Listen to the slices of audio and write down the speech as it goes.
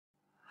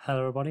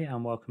Hello everybody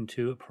and welcome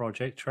to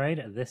Project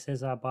Trade. This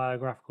is our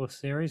biographical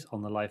series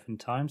on the life and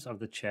times of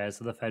the chairs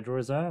of the Federal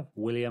Reserve.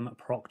 William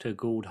Proctor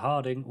Gould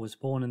Harding was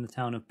born in the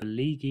town of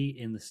Beleaguey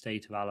in the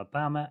state of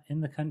Alabama in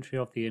the country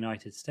of the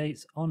United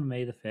States on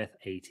May the 5th,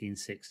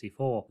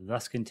 1864,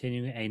 thus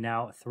continuing a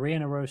now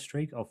 3-in-a-row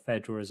streak of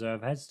Federal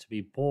Reserve heads to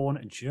be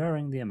born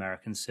during the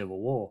American Civil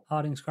War.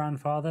 Harding's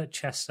grandfather,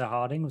 Chester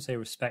Harding, was a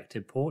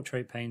respected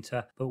portrait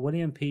painter, but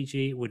William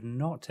P.G. would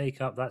not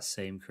take up that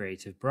same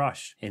creative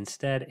brush.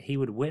 Instead, he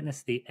would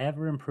witnessed the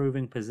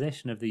ever-improving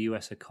position of the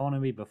US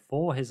economy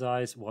before his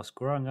eyes whilst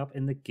growing up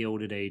in the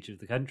Gilded Age of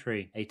the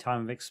country, a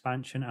time of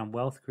expansion and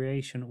wealth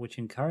creation which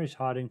encouraged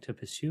Harding to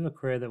pursue a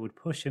career that would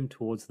push him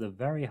towards the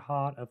very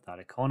heart of that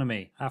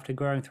economy. After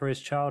growing through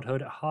his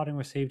childhood, Harding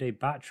received a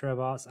Bachelor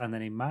of Arts and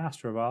then a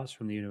Master of Arts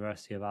from the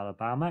University of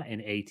Alabama in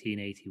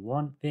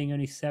 1881. Being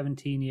only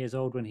 17 years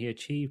old when he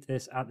achieved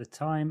this, at the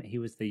time he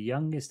was the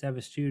youngest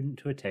ever student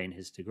to attain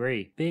his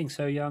degree. Being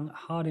so young,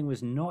 Harding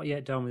was not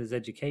yet done with his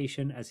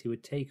education, as he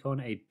would take on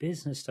a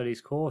business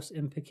studies course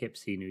in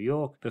Poughkeepsie, New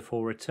York,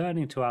 before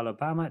returning to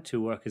Alabama to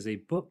work as a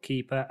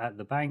bookkeeper at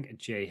the bank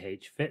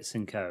J.H. Fitz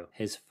 & Co.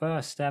 His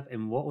first step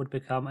in what would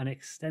become an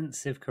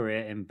extensive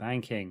career in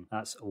banking.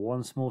 That's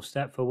one small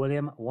step for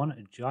William,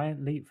 one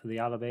giant leap for the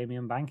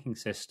Alabamian banking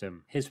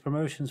system. His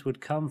promotions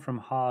would come from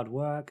hard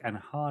work, and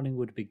Harding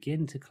would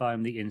begin to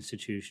climb the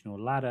institutional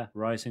ladder,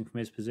 rising from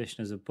his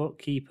position as a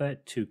bookkeeper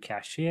to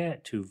cashier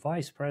to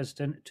vice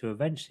president to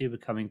eventually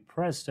becoming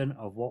president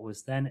of what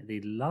was then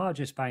the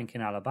largest bank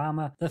in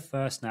Alabama, the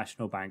First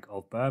National Bank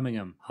of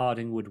Birmingham.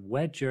 Harding would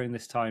wed during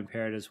this time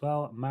period as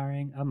well,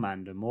 marrying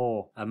Amanda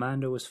Moore.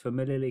 Amanda was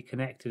familiarly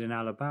connected in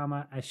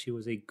Alabama as she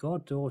was a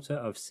goddaughter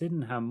of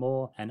Sydenham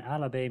Moore, an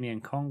Alabamian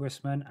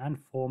congressman and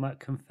former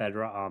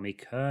Confederate Army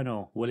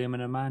colonel. William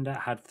and Amanda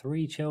had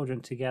 3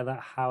 children together,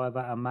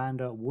 however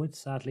Amanda would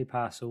sadly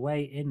pass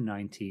away in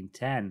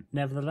 1910.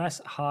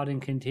 Nevertheless,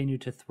 Harding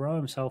continued to throw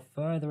himself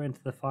further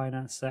into the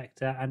finance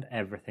sector and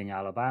everything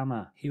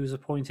Alabama. He was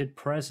appointed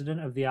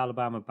president of the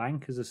Alabama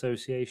Bankers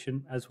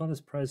Association as well as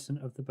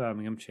president of the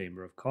Birmingham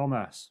Chamber of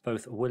Commerce.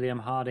 Both William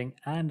Harding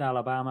and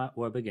Alabama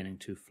were beginning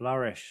to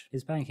flourish.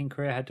 His banking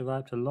career had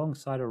developed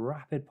alongside a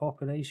rapid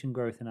population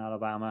growth in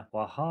Alabama.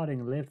 While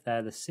Harding lived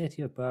there, the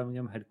city of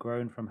Birmingham had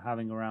grown from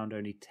having around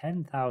only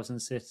 10,000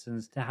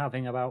 citizens to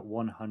having about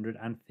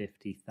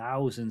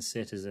 150,000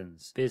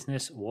 citizens.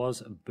 Business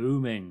was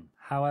booming.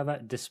 However,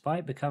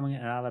 despite becoming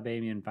an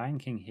Alabamian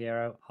banking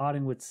hero,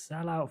 Harding would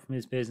sell out from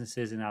his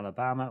businesses in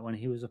Alabama when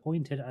he was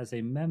appointed as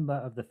a member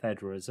of the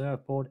Federal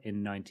Reserve Board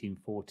in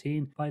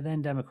 1914 by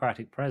then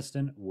Democratic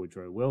President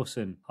Woodrow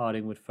Wilson.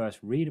 Harding would first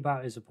read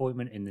about his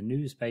appointment in the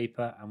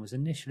newspaper and was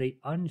initially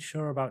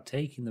unsure about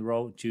taking the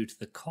role due to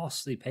the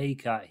costly pay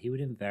cut he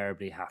would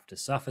invariably have to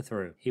suffer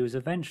through. He was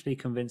eventually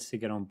convinced to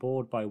get on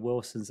board by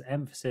Wilson's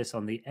emphasis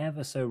on the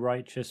ever so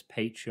righteous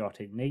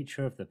patriotic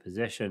nature of the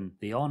position,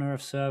 the honor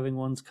of serving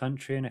one's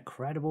country in a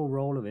credible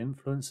role of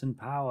influence and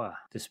power.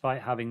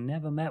 Despite having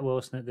never met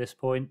Wilson at this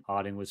point,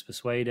 Harding was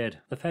persuaded.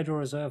 The Federal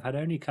Reserve had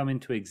only come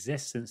into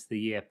existence the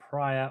year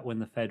prior when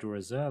the Federal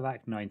Reserve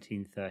Act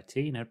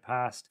 1913 had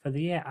passed. For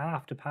the year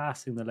after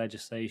passing the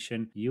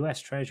legislation,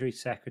 U.S. Treasury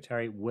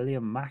Secretary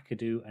William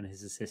McAdoo and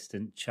his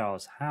assistant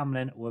Charles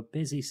Hamlin were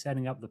busy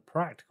setting up the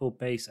practical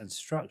base and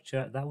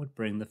structure that would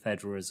bring the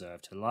Federal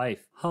Reserve to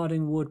life.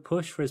 Harding would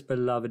push for his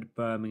beloved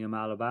Birmingham,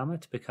 Alabama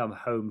to become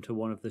home to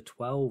one of the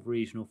 12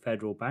 regional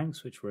federal banks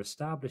which were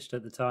established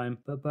at the time,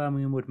 but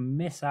Birmingham would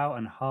miss out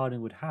and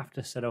Harding would have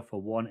to settle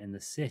for one in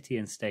the city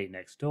and state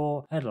next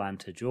door,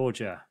 Atlanta,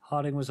 Georgia.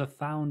 Harding was a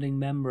founding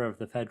member of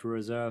the Federal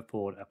Reserve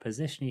Board, a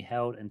position he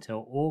held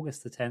until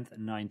August 10,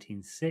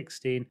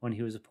 1916, when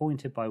he was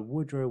appointed by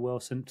Woodrow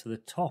Wilson to the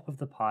top of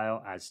the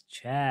pile as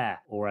chair,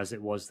 or as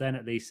it was then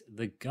at least,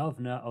 the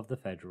governor of the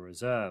Federal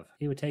Reserve.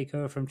 He would take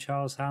over from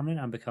Charles Hamlin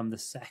and become the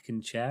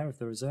second chair of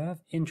the Reserve.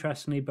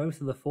 Interestingly,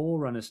 both of the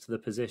forerunners to the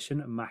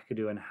position,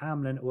 McAdoo and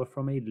Hamlin, were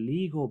from a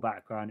legal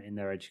background in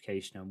their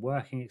education and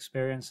working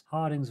experience.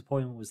 Harding's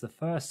appointment was the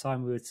first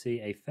time we would see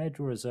a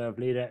Federal Reserve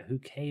leader who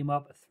came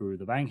up through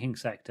the banking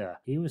sector.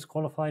 He was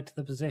qualified to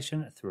the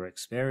position through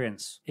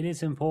experience. It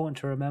is important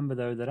to remember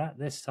though that at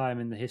this time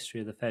in the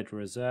history of the Federal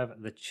Reserve,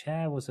 the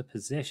chair was a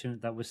position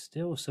that was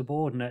still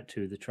subordinate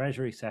to the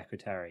Treasury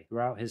Secretary.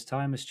 Throughout his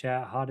time as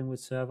chair, Harding would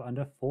serve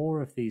under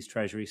 4 of these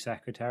Treasury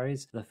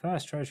Secretaries. The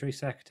first Treasury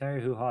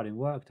Secretary who Harding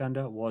worked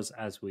under was,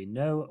 as we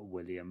know,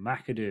 William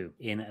McAdoo.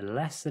 In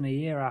less than a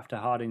year after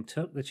Harding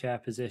took the chair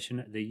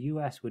position, the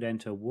US would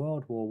enter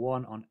World War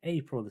I on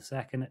April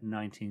 2nd,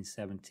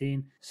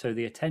 1917, so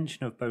the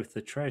attention of both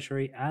the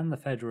Treasury and the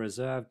Federal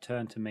Reserve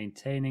turned to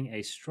maintaining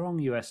a strong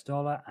US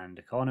dollar and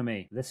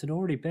economy. This had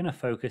already been a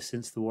focus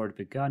since the war had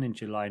begun in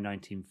July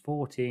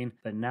 1914,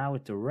 but now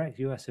with direct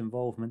US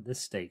involvement the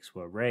stakes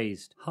were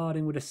raised.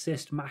 Harding would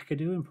assist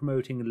McAdoo in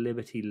promoting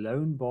Liberty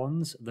Loan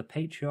Bonds, the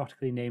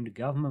patriotically named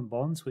government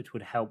bonds which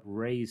would help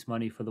raise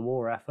money for the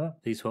war effort.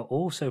 These were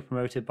also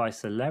promoted by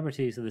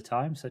celebrities of the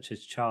time such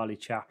as Charlie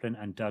Chaplin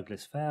and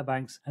Douglas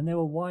Fairbanks, and they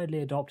were widely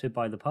adopted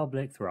by the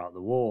public throughout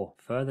the war.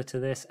 Further to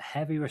this,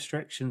 heavy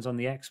restrictions on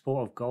the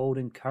export of gold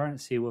and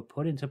currency were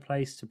put into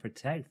place to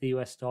protect the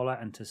US dollar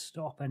and to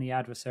stop any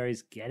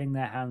adversaries getting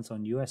their hands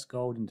on US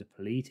gold and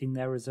depleting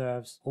their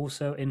reserves.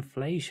 Also,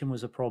 inflation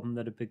was a problem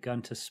that had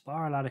begun to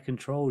spiral out of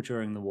control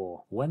during the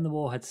war. When the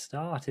war had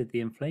started,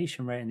 the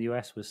inflation rate in the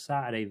US was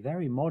sat at a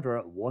very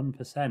moderate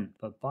 1%,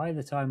 but by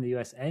the time the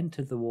US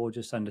entered the war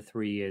just under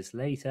 3 years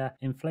later,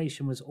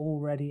 inflation was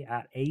already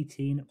at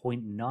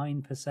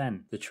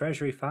 18.9%. The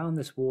Treasury found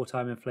this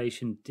wartime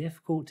inflation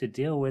difficult to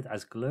deal with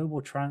as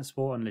global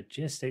transport and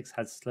logistics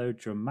had slowed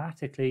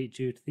dramatically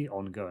due to the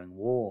ongoing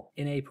war.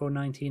 In April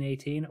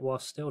 1918, while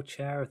still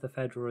chair of the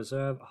Federal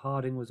Reserve,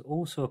 Harding was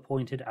also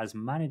appointed as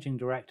managing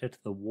director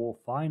to the War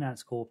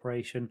Finance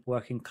Corporation,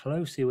 working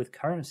closely with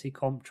currency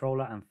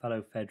comptroller and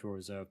fellow Federal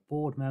Reserve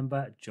board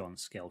member John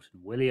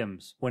Skelton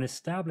Williams. When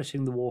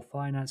establishing the War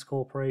Finance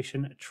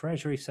Corporation,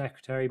 Treasury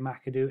Secretary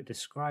McAdoo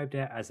described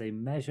it as a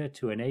measure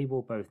to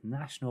enable both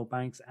national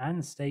banks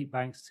and state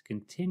banks to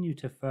continue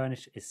to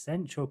furnish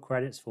essential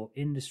credits for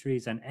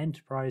industries and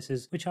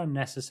enterprises which are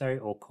necessary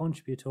or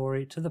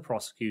contributory to the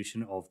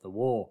prosecution of the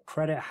war.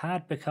 Credit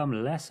had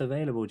become less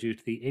available due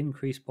to the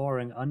increased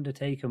borrowing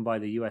undertaken by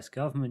the US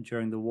government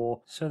during the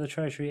war, so the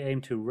Treasury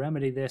aimed to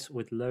remedy this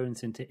with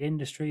loans into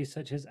industries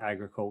such as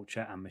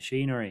agriculture and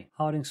machinery.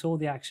 Harding saw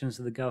the actions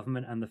of the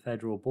government and the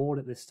Federal Board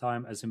at this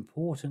time as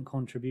important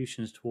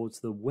contributions towards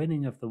the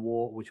winning of the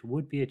war, which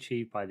would be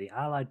achieved by the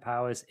Allied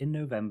powers in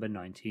November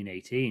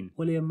 1918.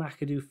 William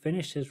McAdoo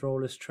finished his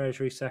role as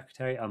Treasury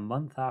Secretary a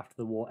month after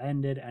the war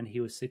ended, and he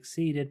was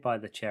succeeded by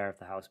the chair of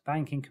the House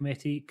Banking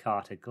Committee,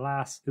 Carter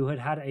Glass, who had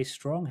had a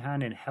strong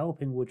hand in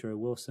helping Woodrow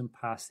Wilson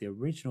pass the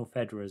original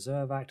Federal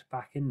Reserve Act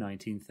back in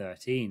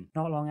 1913.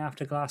 Not long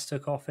after Glass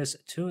took office,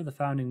 two of the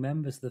founding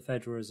members of the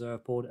Federal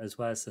Reserve Board, as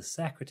well as the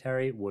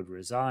Secretary, would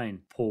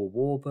resign. Paul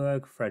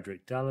Warburg,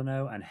 Frederick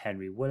Delano, and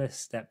Henry Willis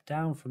stepped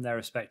down from their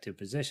respective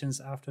positions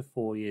after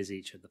 4 years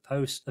each at the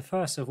post, the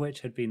first of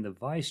which had been the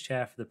vice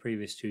chair for the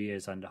previous 2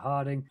 years under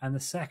Harding, and the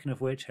second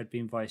of which had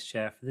been vice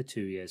chair for the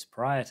 2 years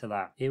prior to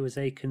that. It was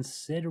a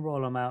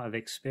considerable amount of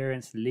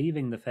experience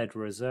leaving the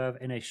Federal Reserve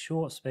in a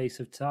short space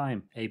of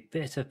time, a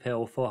bitter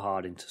pill for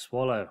Harding to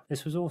swallow.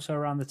 This was also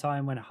around the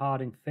time when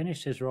Harding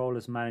finished his role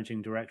as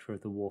managing director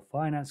of the War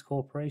Finance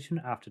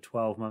Corporation after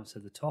 12 months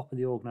at the top of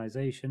the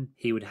organization.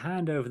 He would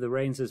hand over the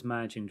reins as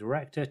managing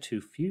director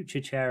to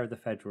future chair of the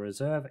Federal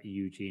Reserve,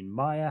 Eugene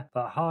Meyer,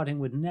 but Harding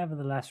would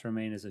nevertheless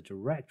remain as a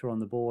director on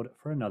the board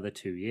for another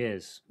 2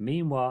 years.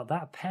 Meanwhile,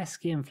 that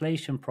pesky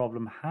inflation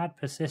problem had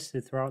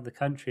persisted throughout the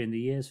country in the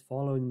years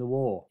following the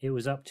war. It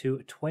was up to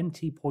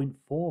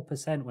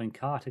 20.4% when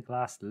Carter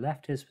Glass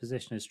left his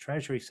position as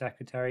Treasury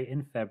Secretary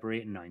in February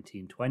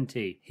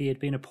 1920. He had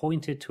been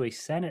appointed to a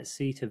Senate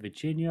seat of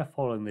Virginia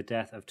following the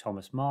death of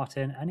Thomas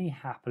Martin, and he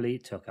happily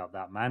took up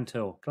that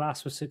mantle.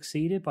 Glass was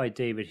succeeded by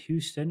David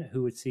Houston,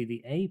 who would see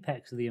the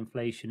apex of the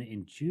inflation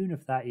in June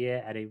of that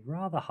year at a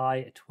rather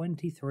high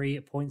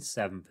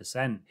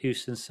 23.7%.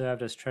 Houston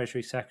served as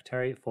Treasury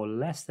Secretary for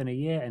less than a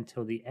year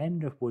until the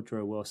end of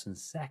Woodrow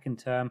Wilson's second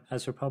term,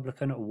 as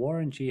Republican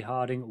Warren G.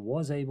 Harding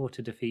was able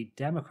to defeat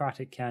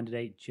Democratic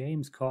candidate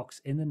James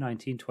Cox in the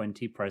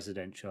 1920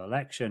 presidential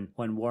election.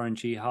 When Warren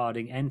G.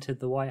 Harding entered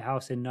the White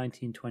House in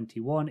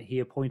 1921, he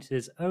appointed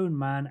his own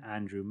man,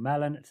 Andrew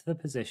Mellon, to the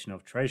position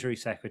of Treasury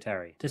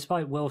Secretary.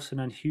 Despite Wilson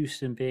and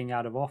Houston being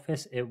out of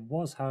office, it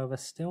was, however,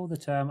 still the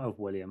term of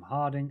William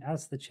Harding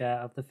as the chair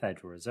of the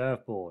Federal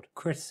Reserve Board.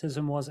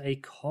 Criticism was a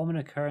common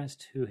occurrence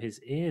to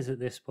his ears at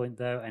this point,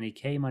 though, and he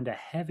came under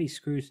heavy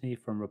scrutiny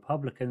from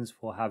Republicans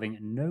for having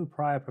no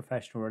prior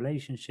professional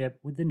relationship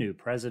with the new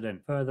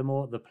president.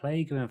 Furthermore, the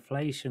plague of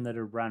inflation that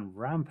had ran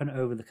rampant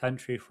over the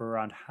country for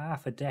around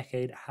half a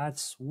decade had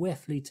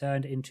swiftly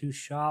turned into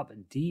sharp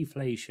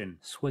deflation,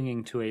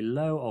 swinging to a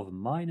low of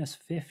minus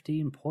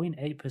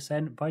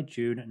 15.8% by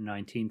June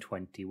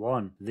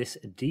 1921. This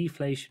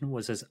deflation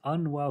was as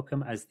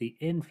unwelcome as the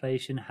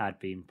inflation had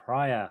been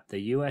prior.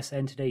 The US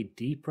entered a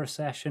deep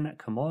recession,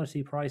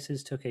 commodity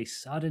prices took a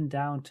sudden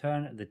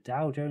downturn, the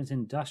Dow Jones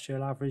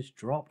Industrial Average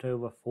dropped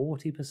over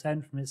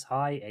 40% from its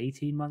high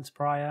 18 months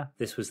prior.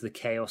 This was the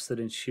chaos that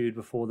ensued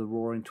before the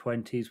Roaring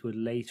Twenties would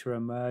later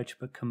emerge,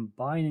 but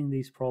combining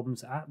these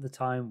problems at the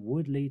time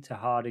would lead to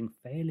Harding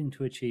failing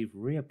to achieve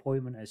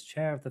reappointment as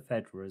chair of the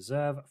Federal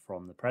Reserve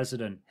from the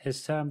president.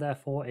 His term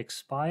therefore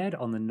expired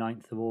on the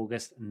 9th of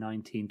August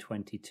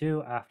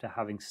 1922 after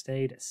having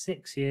stayed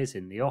 6 years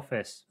in the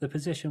office. The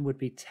position would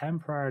be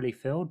temporarily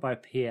filled by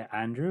Pierre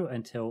Andrew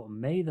until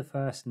May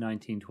 1st,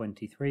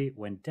 1923,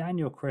 when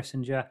Daniel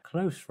Kissinger,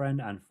 close friend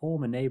and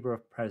former neighbor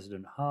of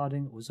President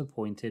Harding, was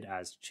appointed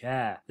as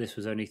chair. This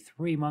was only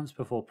 3 months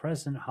before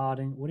President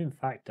Harding would in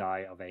fact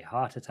die of a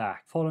heart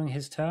attack. Following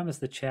his term as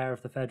the chair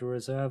of the Federal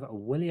Reserve,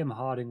 William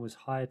Harding was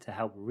hired to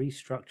help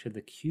restructure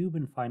the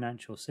Cuban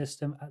financial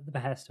system at the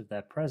behest of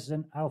their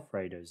president,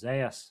 Alfredo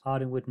Zayas.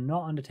 Harding would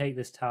not undertake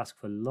this task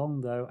for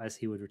long, though, as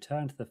he would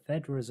return to the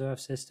Federal Reserve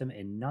System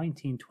in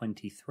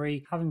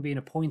 1923, having been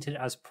appointed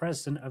as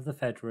president of the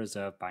Federal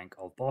Reserve Bank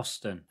of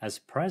Boston. As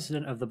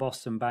president of the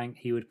Boston Bank,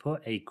 he would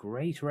put a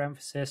greater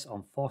emphasis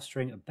on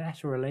fostering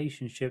better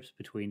relationships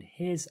between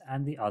his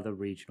and the other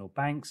regional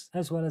banks,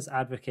 as well as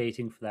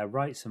advocating for their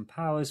rights and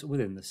powers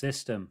within the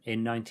system.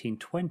 In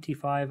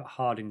 1925,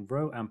 Harding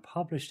wrote and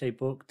published a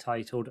book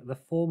titled The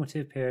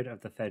Formative Period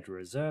of the Federal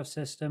Reserve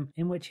System,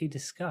 in which he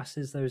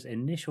discusses those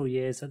initial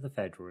years at the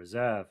Federal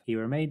Reserve. He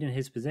remained in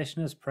his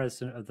position as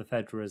president of the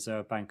Federal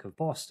Reserve Bank of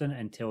Boston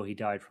until he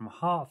died from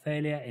heart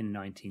failure in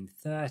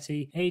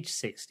 1930, aged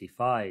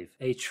 65.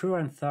 A true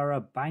and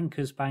thorough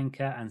banker's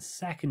banker and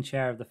second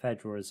chair of the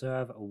Federal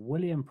Reserve,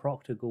 William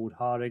Proctor Gould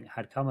Harding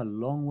had come a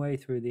long way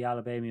through the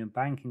Alabamian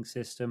banking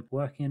system,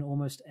 working in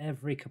almost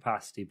every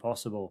capacity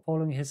possible.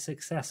 Following his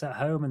success at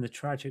home and the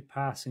tragic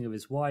passing of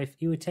his wife,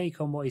 he would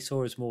take on what he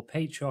saw as more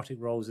patriotic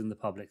roles in the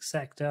public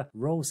sector,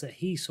 roles that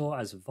he saw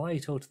as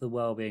vital to the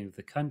well-being of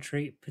the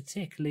country,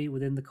 particularly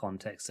within the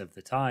context of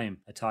the time,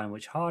 a time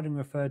which Harding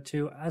referred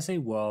to as a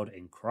world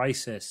in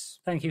crisis.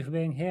 Thank you for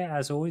being here.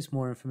 As always,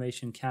 more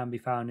information can be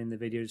found in the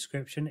video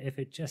description if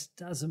it just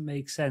doesn't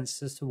make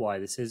sense as to why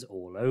this is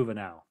all over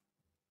now.